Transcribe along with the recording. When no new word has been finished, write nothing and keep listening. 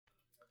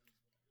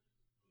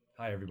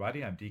Hi,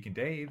 everybody. I'm Deacon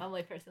Dave. I'm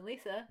Layperson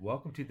Lisa.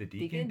 Welcome to the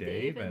Deacon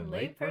Dave and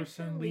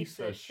Layperson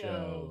Lisa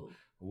show.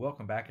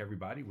 Welcome back,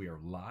 everybody. We are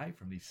live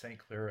from the St.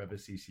 Clair of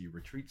Assisi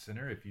Retreat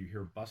Center. If you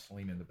hear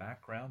bustling in the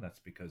background, that's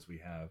because we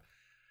have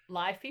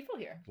live people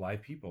here.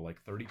 Live people, like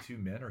 32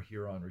 men are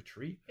here on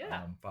retreat.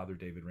 Yeah. Father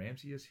David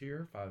Ramsey is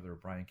here. Father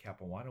Brian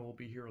Capuano will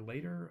be here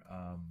later.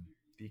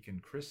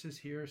 Deacon Chris is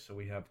here. So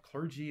we have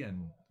clergy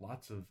and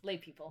lots of lay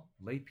people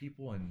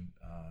and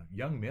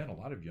young men, a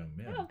lot of young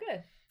men. Oh,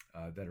 good.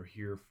 That are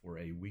here for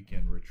a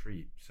weekend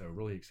retreat. So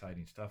really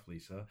exciting stuff,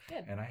 Lisa.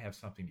 Good. And I have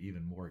something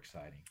even more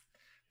exciting,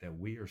 that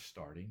we are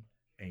starting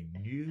a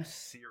new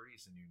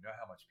series, and you know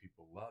how much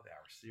people love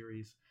our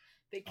series.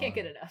 They can't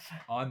get enough.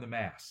 On the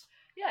Mass.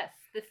 Yes,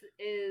 this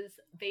is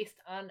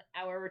based on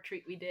our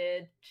retreat we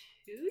did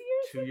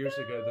 2 years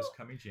ago this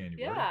coming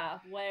January. Yeah,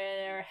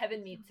 where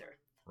heaven meets earth.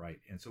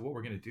 Right. And so what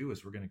we're going to do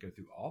is we're going to go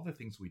through all the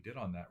things we did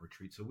on that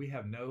retreat. So we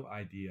have no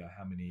idea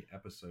how many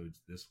episodes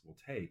this will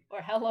take.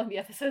 Or how long the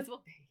episodes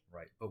will be.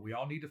 Right. But we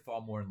all need to fall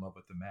more in love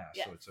with the Mass.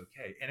 Yes. So it's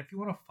okay. And if you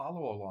want to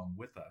follow along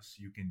with us,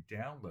 you can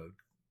download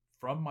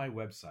from my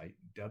website,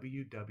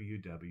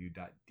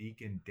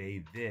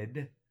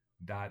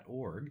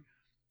 www.deacondavid.org.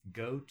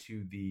 Go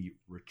to the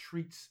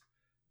Retreats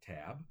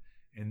tab.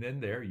 And then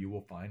there you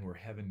will find where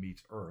heaven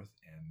meets earth.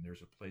 And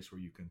there's a place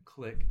where you can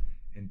click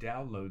and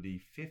download the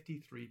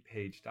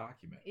 53-page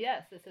document.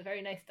 Yes, it's a very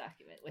nice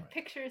document with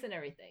pictures and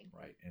everything.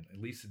 Right, and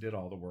Lisa did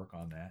all the work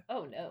on that.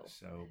 Oh, no.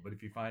 So, but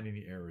if you find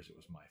any errors, it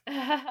was my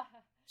fault.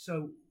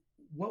 So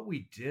what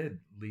we did,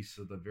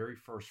 Lisa, the very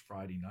first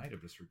Friday night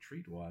of this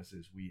retreat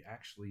is we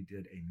actually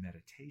did a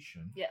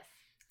meditation. Yes.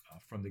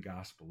 From the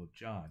Gospel of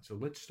John. So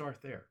let's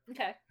start there.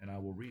 Okay. And I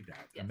will read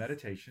that. Yes. A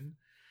meditation,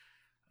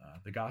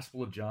 the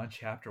Gospel of John,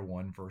 chapter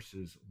 1,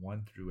 verses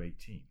 1 through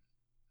 18.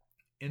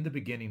 In the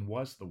beginning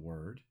was the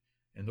Word,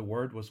 and the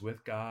Word was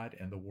with God,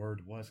 and the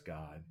Word was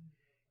God.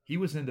 He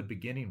was in the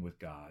beginning with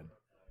God.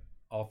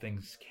 All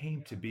things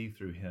came to be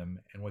through him,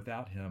 and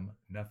without him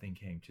nothing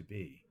came to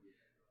be.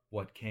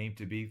 What came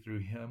to be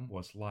through him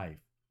was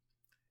life,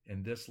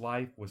 and this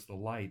life was the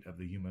light of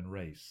the human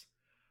race.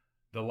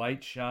 The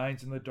light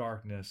shines in the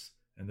darkness,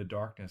 and the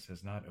darkness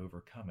has not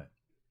overcome it.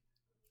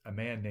 A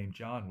man named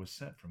John was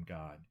sent from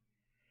God.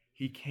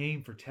 He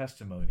came for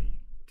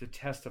testimony, to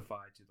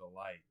testify to the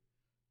light,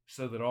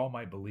 so that all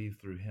might believe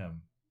through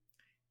him.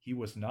 He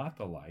was not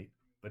the light,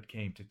 but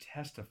came to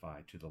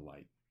testify to the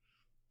light.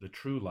 The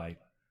true light,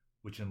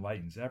 which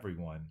enlightens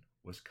everyone,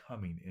 was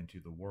coming into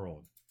the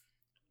world.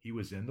 He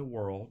was in the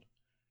world,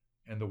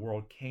 and the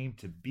world came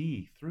to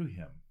be through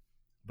him,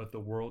 but the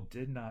world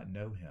did not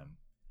know him.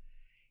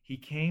 He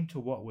came to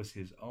what was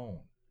his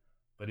own,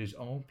 but his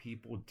own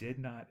people did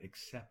not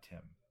accept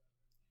him.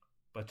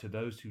 But to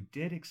those who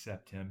did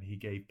accept him, he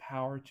gave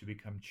power to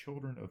become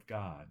children of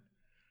God,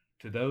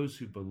 to those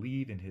who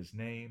believe in his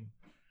name,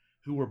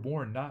 who were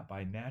born not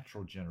by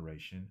natural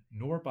generation,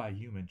 nor by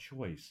human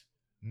choice,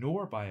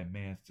 nor by a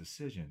man's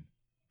decision,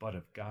 but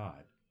of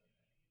God.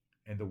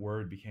 And the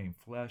Word became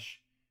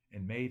flesh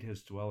and made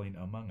his dwelling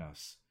among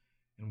us,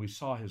 and we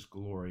saw his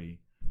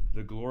glory,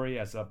 the glory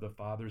as of the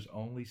Father's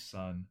only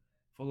Son,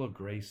 full of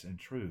grace and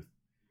truth.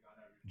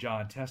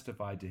 John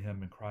testified to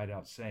him and cried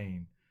out,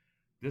 saying,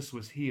 "This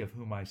was he of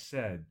whom I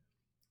said,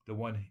 the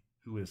one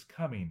who is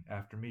coming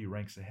after me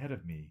ranks ahead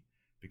of me,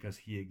 because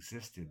he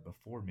existed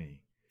before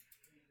me."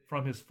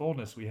 From his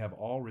fullness we have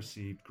all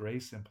received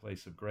grace in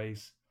place of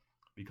grace,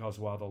 because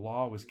while the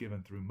law was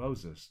given through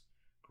Moses,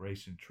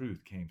 grace and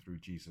truth came through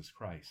Jesus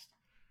Christ.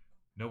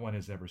 No one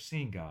has ever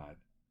seen God.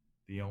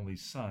 The only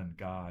Son,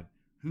 God,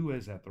 who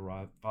is at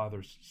the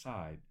Father's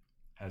side,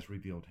 has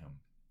revealed him.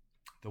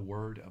 The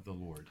word of the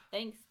Lord.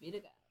 Thanks be to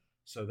God.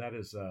 So that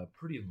is a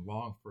pretty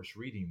long first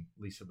reading,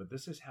 Lisa, but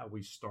this is how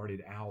we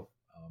started out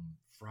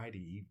Friday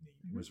evening.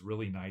 It was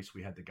really nice.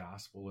 We had the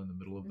gospel in the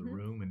middle of the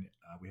room, and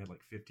we had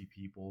like 50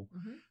 people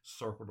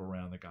circled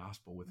around the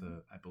gospel with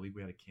I believe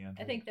we had a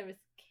candle. I think there was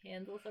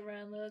candles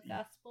around the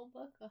gospel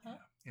book. Yeah.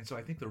 And so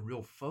I think the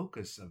real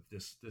focus of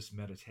this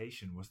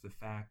meditation was the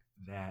fact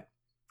that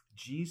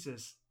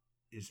Jesus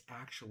is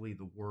actually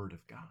the Word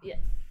of God.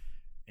 Yes.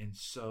 And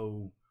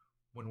so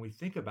when we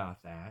think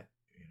about that,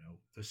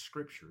 the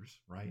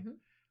scriptures, right,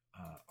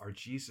 are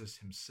Jesus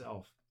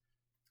himself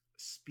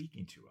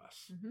speaking to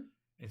us.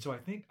 And so I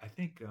think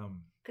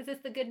because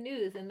it's the good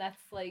news, and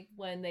that's like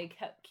when they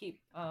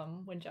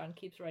when John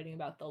keeps writing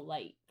about the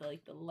light,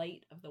 the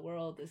light of the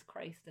world is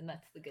Christ, and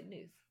that's the good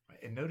news.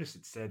 Right. And notice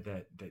it said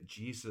that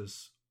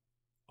Jesus,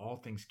 all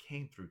things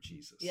came through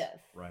Jesus.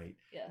 Yes. Right.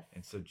 Yes.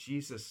 And so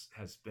Jesus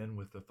has been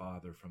with the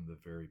Father from the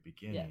very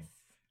beginning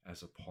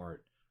as a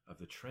part of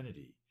the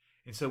Trinity.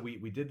 And so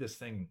we did this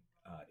thing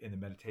in the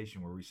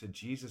meditation where we said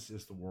Jesus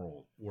is the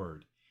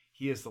Word.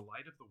 He is the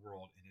light of the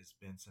world and has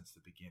been since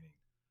the beginning.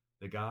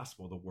 The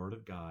gospel, the Word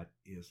of God,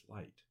 is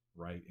light,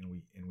 right?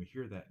 And we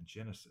hear that in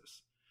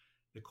Genesis.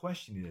 The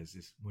question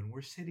is when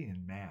we're sitting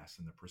in Mass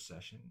and the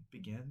procession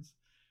begins,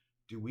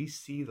 do we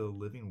see the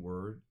living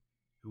Word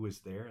who is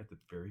there at the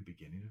very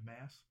beginning of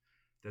Mass?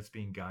 that's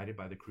being guided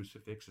by the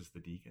crucifix is the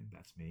deacon.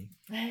 That's me.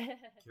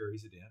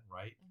 Carries it in,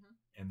 right?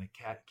 And the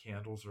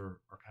candles are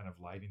kind of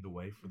lighting the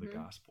way for the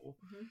gospel.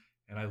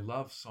 And I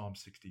love Psalm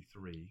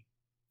 63,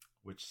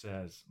 which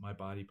says, "My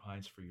body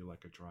pines for you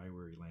like a dry,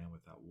 weary land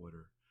without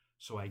water.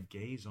 So I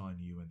gaze on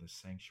you in the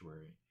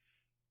sanctuary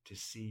to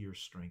see your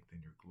strength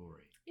and your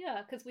glory."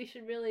 Yeah, because we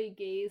should really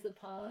gaze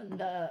upon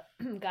the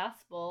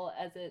gospel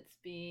as it's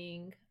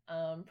being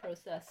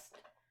processed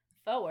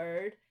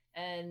forward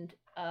and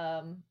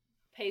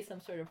pay some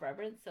sort of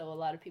reverence. So a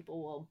lot of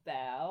people will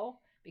bow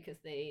because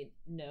they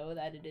know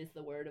that it is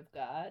the word of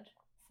God.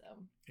 So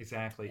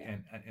exactly, yeah.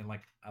 and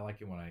like I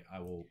like it when I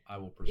will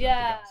present the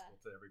gospel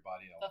to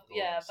everybody.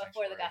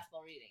 Before the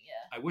gospel reading.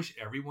 Yeah, I wish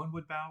everyone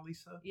would bow,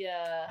 Lisa.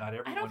 Yeah, not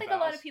everyone. I don't think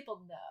bows. A lot of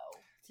people know.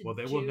 Well,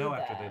 they will know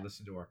after they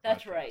listen to our podcast.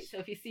 That's right. So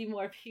if you see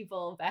more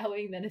people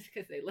bowing, then it's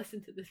because they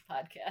listen to this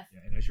podcast.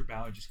 Yeah, and as you're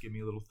bowing, just give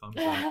me a little thumbs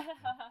up.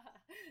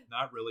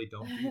 Not really.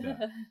 Don't do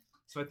that.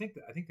 So I think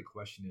the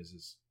question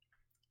is,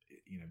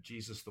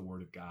 Jesus, the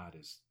Word of God,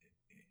 is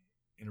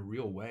in a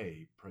real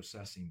way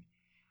processing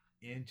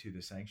into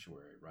the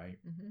sanctuary, right?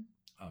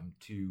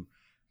 To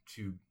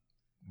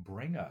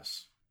bring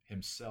us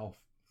Himself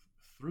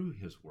through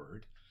His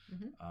Word,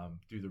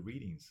 through the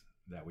readings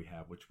that we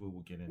have, which we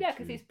will get into. Yeah,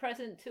 because He's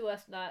present to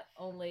us not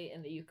only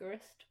in the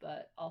Eucharist,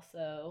 but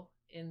also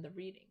in the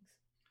readings.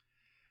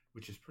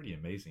 Which is pretty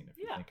amazing if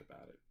you think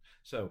about it.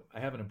 So I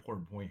have an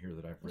important point here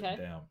that I've written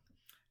down.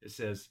 It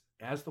says,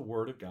 as the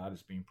Word of God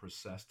is being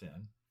processed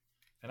in,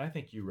 and I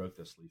think you wrote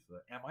this,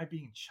 Lisa, am I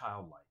being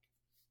childlike?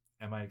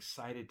 Am I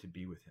excited to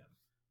be with Him,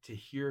 to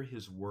hear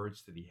His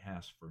words that He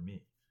has for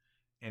me?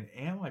 And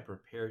am I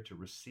prepared to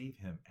receive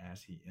Him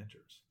as He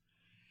enters?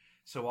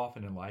 So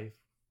often in life,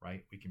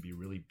 right, we can be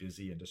really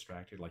busy and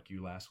distracted, like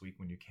you last week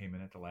when you came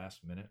in at the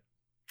last minute.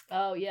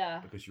 Oh, yeah.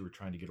 Because you were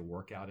trying to get a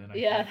workout in, I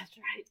think. That's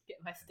right. Get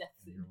my steps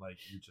in. You're like,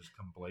 you just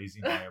come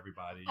blazing by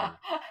everybody.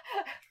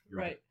 You're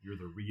right. You're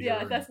the reader.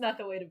 Yeah, that's not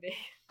the way to be.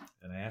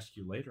 And I asked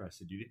you later, I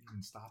said, you didn't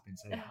even stop and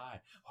say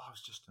hi. Oh, I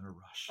was just in a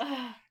rush.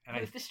 And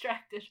I was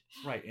distracted.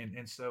 Right.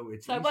 And so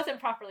it's... So I wasn't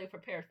properly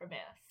prepared for Mass.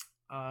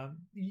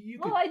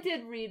 I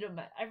did read them.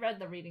 I read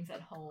the readings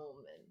at home.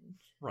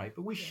 Right,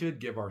 but we should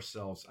give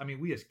ourselves... I mean,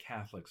 we as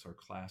Catholics are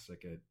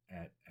classic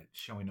at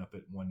showing up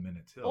at 1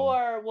 minute till.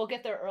 Or we'll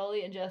get there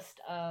early and just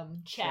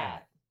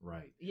chat.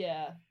 Right.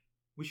 Yeah.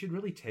 We should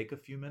really take a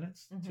few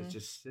minutes to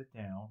just sit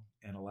down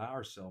and allow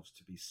ourselves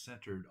to be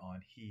centered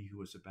on He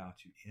who is about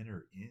to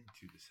enter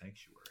into the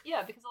sanctuary.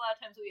 Yeah, because a lot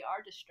of times we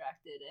are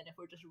distracted, and if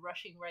we're just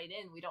rushing right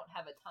in, we don't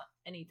have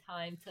any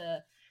time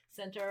to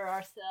center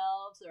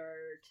ourselves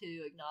or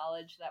to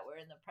acknowledge that we're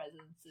in the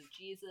presence of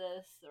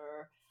Jesus,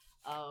 or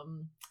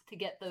to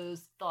get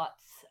those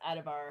thoughts out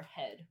of our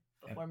head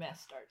before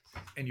Mass starts.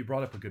 And you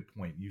brought up a good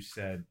point. You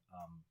said,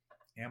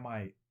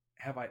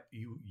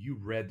 you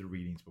read the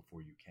readings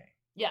before you came?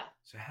 Yeah.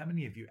 So how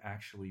many of you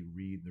actually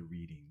read the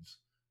readings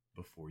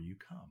before you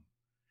come?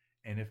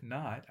 And if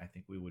not, I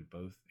think we would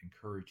both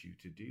encourage you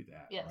to do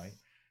that, right?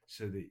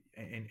 So that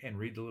and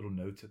read the little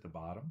notes at the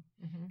bottom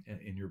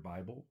in your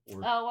Bible.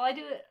 I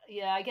do it.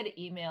 Yeah, I get an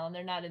email, and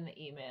they're not in the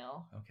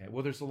email. Okay.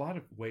 Well, there's a lot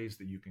of ways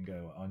that you can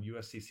go. On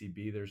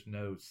USCCB, there's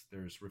notes,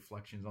 there's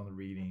reflections on the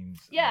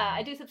readings. Yeah,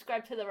 I do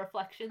subscribe to the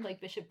reflections, like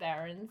Bishop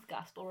Barron's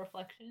Gospel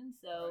Reflections.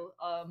 So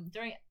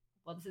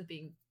this is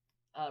being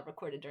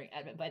recorded during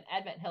Advent, but in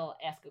Advent he'll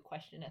ask a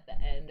question at the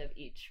end of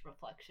each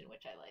reflection,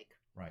 which I like.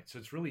 Right. So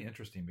it's really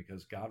interesting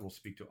because God will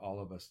speak to all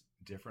of us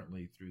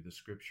differently through the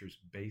scriptures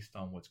based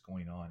on what's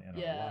going on in our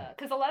life. Yeah,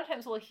 because a lot of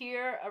times we'll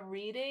hear a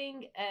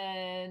reading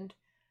and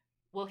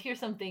we'll hear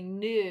something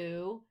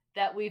new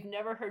that we've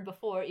never heard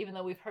before, even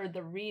though we've heard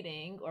the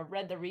reading or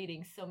read the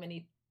reading so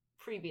many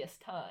previous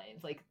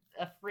times. Like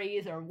a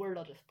phrase or a word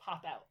will just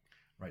pop out.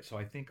 Right. So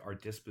I think our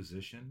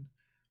disposition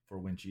for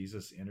when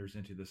Jesus enters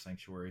into the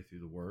sanctuary through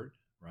the Word,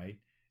 right,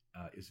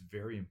 is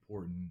very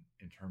important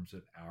in terms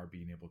of our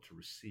being able to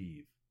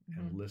receive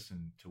and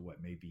listen to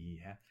what maybe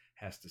He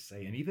has to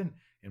say.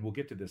 And we'll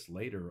get to this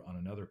later on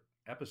another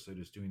episode,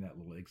 is doing that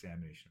little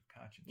examination of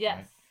conscience. Yes,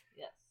 right?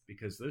 yes.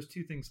 Because those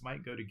two things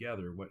might go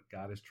together, what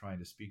God is trying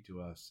to speak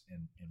to us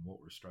and what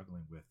we're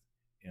struggling with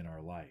in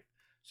our life.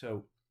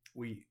 So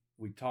we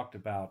talked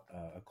about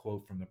a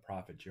quote from the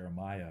prophet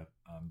Jeremiah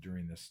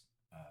during this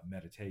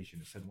meditation.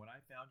 It said, "When I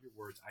found your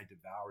words, I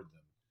devoured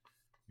them.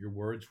 Your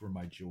words were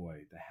my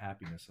joy, the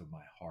happiness of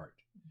my heart."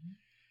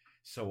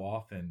 So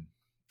often,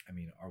 I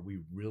mean, are we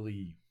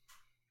really,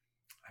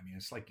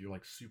 it's like you're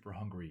like super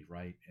hungry,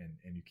 right?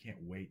 And you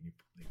can't wait, and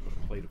they put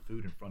a plate of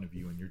food in front of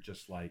you, and you're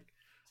just like,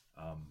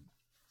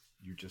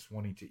 you're just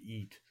wanting to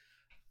eat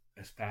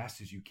as fast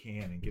as you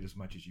can and get as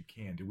much as you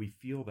can. Do we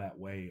feel that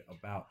way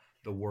about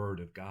the Word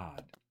of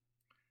God?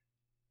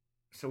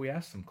 So we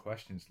asked some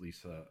questions,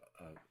 Lisa,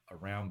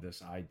 around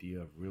this idea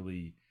of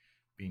really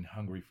being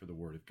hungry for the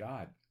Word of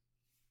God.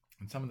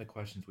 And some of the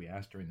questions we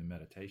asked during the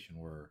meditation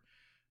were,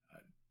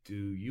 do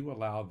you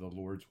allow the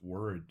Lord's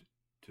Word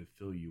to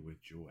fill you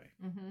with joy?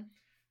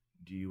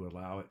 Do you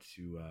allow it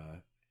to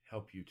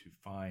help you to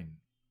find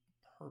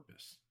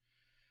purpose?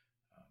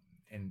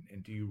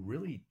 And do you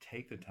really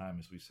take the time,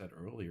 as we said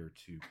earlier,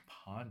 to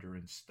ponder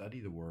and study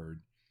the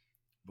word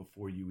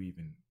before you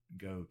even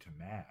go to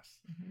Mass?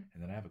 Mm-hmm.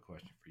 And then I have a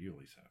question for you,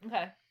 Lisa.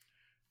 Okay.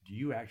 Do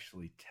you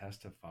actually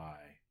testify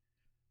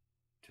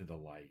to the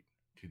light,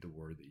 to the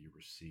word that you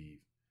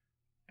receive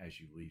as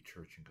you leave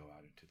church and go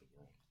out into the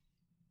world?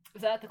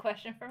 Is that the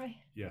question for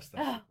me? Yes,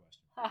 that's the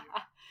question for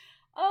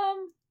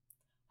you.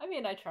 I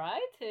mean, I try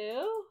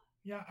to.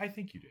 Yeah, I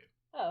think you do.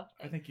 Oh,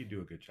 I think you do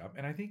a good job.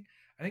 And I think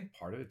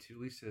part of it too,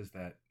 Lisa, is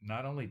that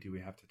not only do we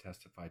have to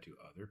testify to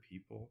other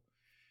people,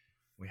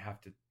 we have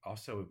to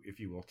also, if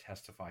you will,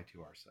 testify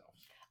to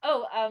ourselves.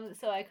 Oh,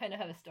 so I kind of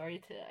have a story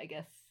to, I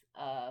guess,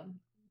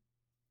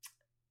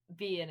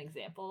 be an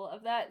example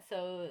of that.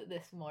 So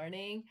this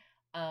morning,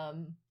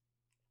 after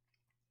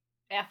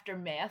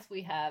Mass,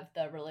 we have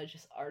the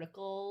religious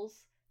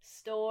articles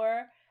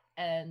store,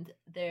 and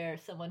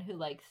there's someone who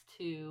likes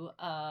to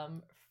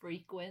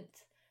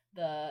frequent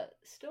the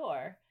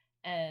store,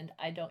 and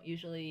I don't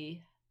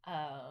usually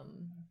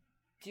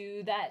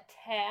do that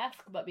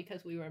task, but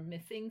because we were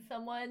missing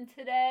someone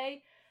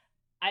today,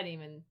 I didn't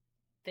even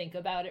think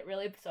about it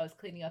really, so I was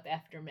cleaning up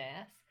after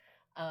Mass,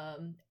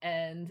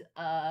 and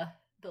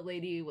the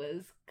lady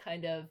was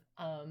kind of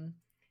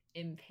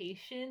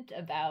impatient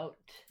about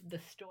the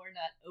store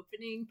not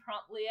opening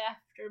promptly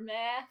after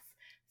Mass,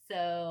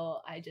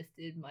 so I just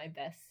did my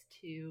best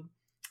to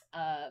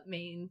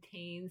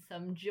maintain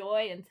some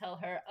joy and tell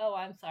her, oh,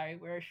 I'm sorry,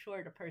 we're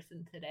short a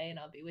person today, and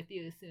I'll be with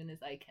you as soon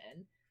as I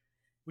can.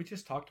 We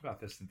just talked about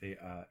this at the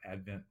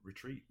Advent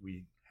retreat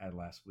we had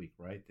last week,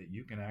 right? That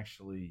you can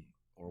actually,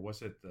 or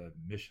was it the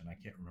mission? I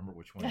can't remember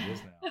which one it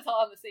is now. It's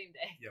all on the same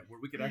day. Yeah, where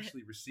we could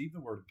actually receive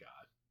the word of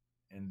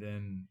God and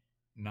then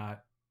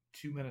not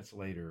 2 minutes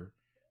later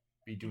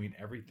be doing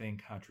everything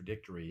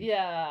contradictory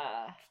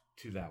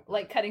to that word.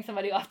 Like cutting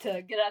somebody off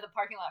to get out of the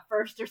parking lot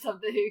first or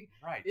something.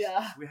 Right.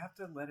 Yeah. So we have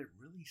to let it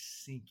really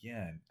sink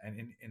in.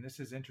 And this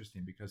is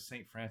interesting because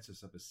St.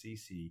 Francis of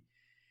Assisi,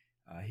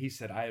 he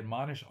said, I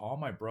admonish all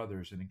my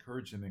brothers and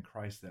encourage them in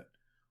Christ that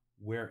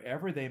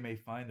wherever they may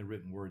find the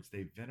written words,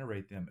 they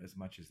venerate them as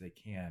much as they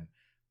can,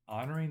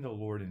 honoring the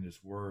Lord in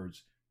his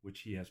words,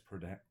 which he has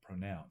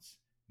pronounced.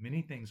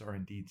 Many things are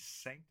indeed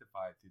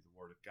sanctified through the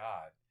word of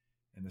God,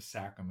 and the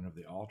sacrament of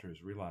the altar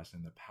is realized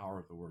in the power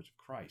of the words of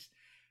Christ.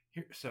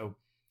 So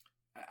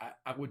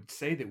I would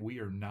say that we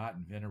are not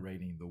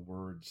venerating the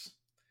words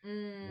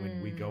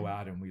when we go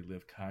out and we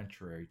live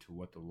contrary to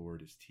what the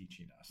Lord is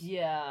teaching us.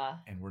 Yeah.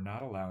 And we're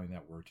not allowing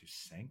that word to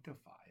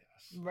sanctify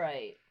us.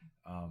 Right.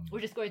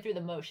 We're just going through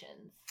the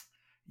motions.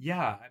 Yeah.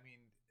 I mean,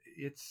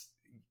 it's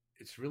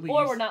really...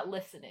 Or we're not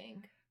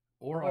listening.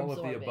 Or all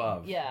absorbing. Of the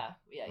above. Yeah.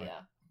 Right. Yeah.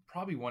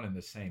 Probably one and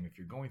the same. If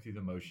you're going through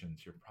the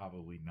motions, you're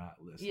probably not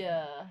listening.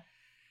 Yeah.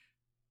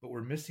 But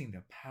we're missing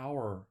the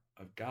power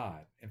of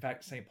God. In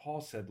fact, St.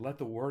 Paul said, let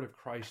the word of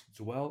Christ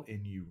dwell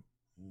in you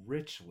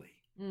richly.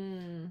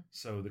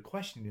 So the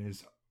question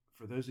is,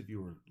 for those of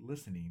you who are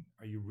listening,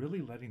 are you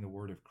really letting the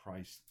word of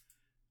Christ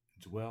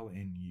dwell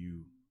in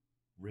you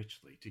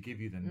richly to give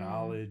you the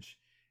knowledge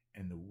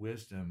and the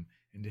wisdom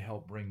and to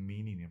help bring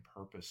meaning and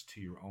purpose to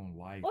your own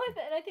life? Well,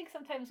 and I think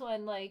sometimes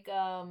when like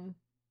I'm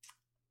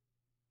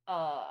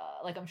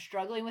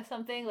struggling with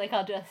something, like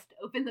I'll just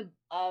open the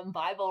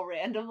Bible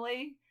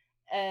randomly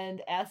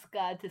and ask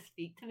God to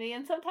speak to me,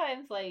 and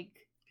sometimes like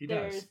he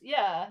does.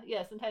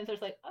 Sometimes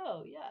there's like,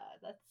 oh yeah,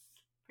 that's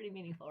pretty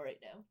meaningful right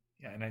now.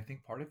 Yeah, and I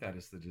think part of that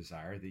is the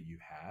desire that you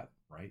have,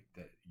 right?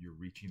 That you're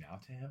reaching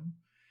out to him,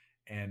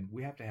 and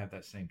we have to have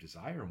that same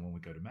desire when we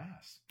go to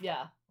Mass.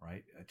 Yeah.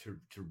 Right. To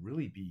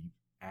really be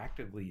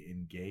actively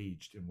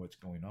engaged in what's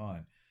going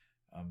on.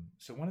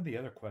 So one of the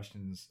other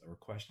questions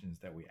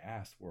that we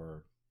asked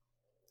were,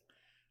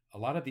 a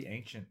lot of the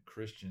ancient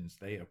Christians,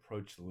 they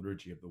approached the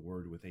liturgy of the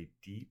word with a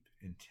deep,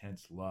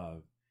 intense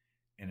love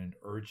and an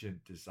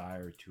urgent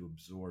desire to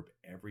absorb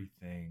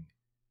everything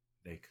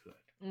they could.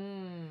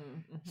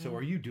 So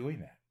are you doing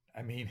that?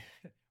 I mean,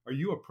 are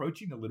you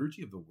approaching the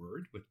liturgy of the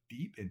word with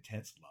deep,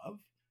 intense love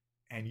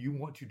and you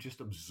want to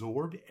just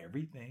absorb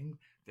everything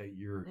that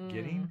you're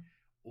getting?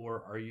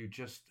 Or are you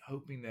just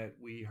hoping that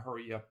we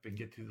hurry up and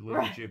get to the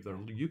liturgy of the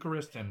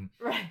Eucharist and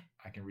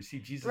I can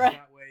receive Jesus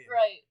that way?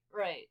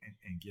 Right.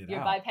 And get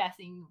You're out. You're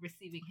bypassing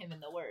receiving him in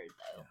the word,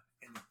 though.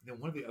 Yeah. And then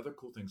one of the other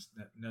cool things,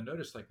 now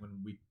notice like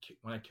when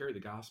I carry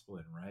the gospel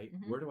in, right?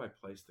 Where do I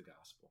place the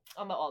gospel?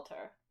 On the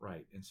altar.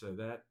 Right. And so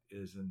that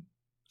is a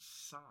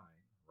sign,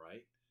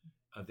 right,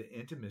 of the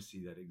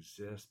intimacy that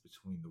exists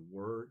between the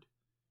word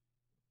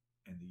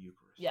and the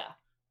Eucharist. Yeah.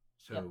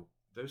 So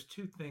those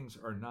two things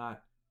are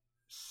not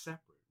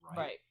separate, right?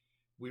 Right.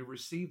 We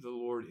receive the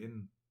Lord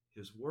in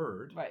his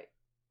word. Right.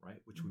 Right,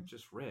 which we've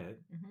just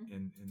read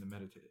in the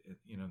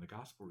in the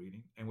gospel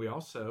reading, and we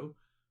also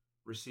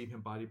receive him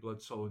body,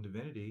 blood, soul, and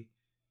divinity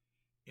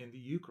in the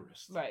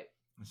Eucharist. Right.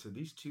 And so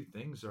these two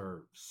things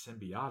are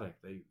symbiotic;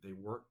 they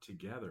work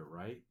together,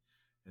 right?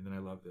 And then I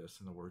love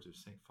this in the words of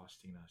Saint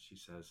Faustina. She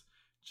says,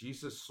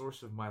 "Jesus,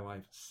 source of my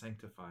life,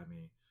 sanctify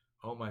me.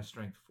 Oh, my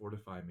strength,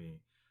 fortify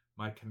me.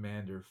 My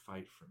commander,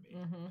 fight for me."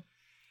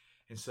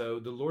 And so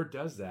the Lord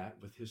does that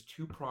with his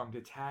two-pronged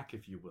attack,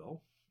 if you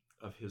will,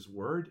 of his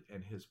word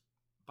and his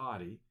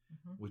body,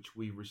 which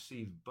we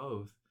receive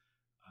both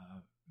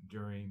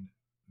during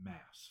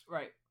Mass.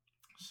 Right.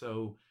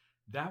 So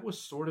that was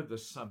sort of the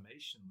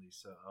summation,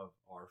 Lisa, of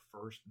our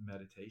first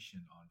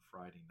meditation on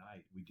Friday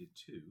night. We did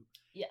two.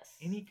 Yes.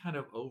 Any kind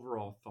of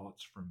overall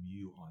thoughts from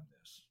you on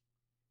this?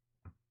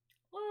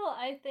 Well,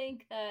 I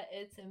think that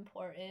it's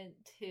important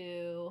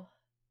to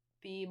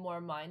be more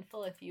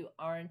mindful if you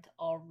aren't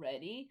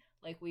already,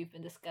 like we've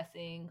been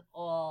discussing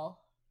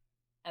all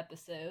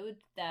episode,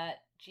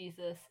 that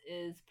Jesus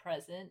is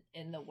present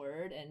in the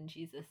Word and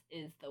Jesus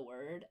is the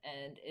Word,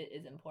 and it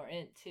is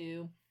important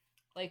to,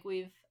 like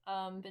we've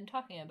been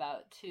talking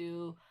about,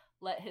 to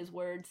let his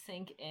word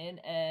sink in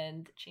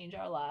and change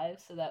our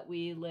lives so that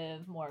we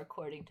live more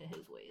according to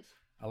his ways.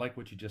 I like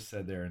what you just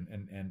said there,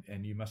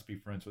 and you must be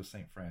friends with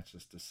St.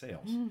 Francis de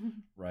Sales,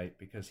 right?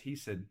 Because he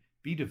said,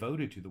 be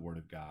devoted to the Word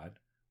of God,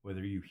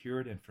 whether you hear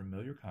it in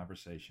familiar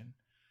conversation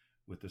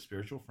with the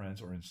spiritual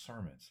friends or in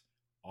sermons.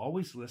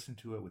 Always listen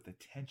to it with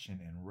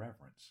attention and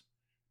reverence.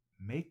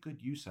 Make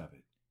good use of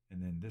it.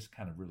 And then this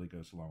kind of really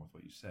goes along with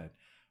what you said.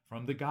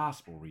 From the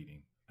gospel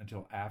reading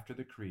until after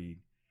the creed,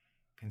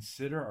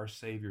 consider our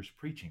Savior's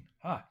preaching.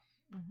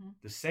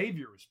 The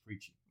Savior is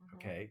preaching,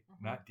 okay?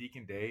 Not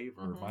Deacon Dave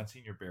or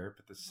Monsignor Barrett,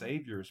 but the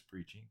Savior is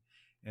preaching.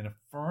 And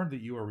affirm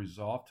that you are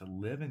resolved to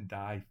live and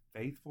die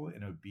faithful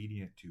and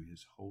obedient to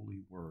his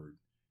holy word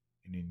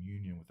and in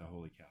union with the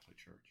Holy Catholic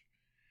Church.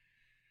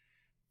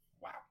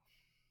 Wow.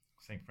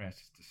 St.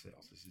 Francis de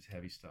Sales. This is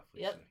heavy stuff,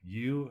 Lisa. Yep.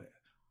 You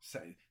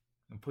say,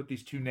 and put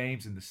these two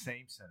names in the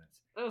same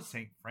sentence.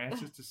 St.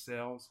 Francis de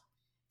Sales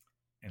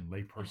and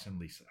Layperson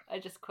Lisa. I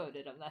just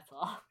quoted him, that's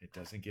all. It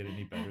doesn't get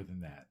any better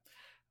than that.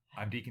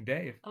 I'm Deacon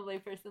Dave. I'm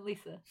Layperson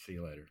Lisa. See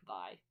you later.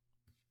 Bye.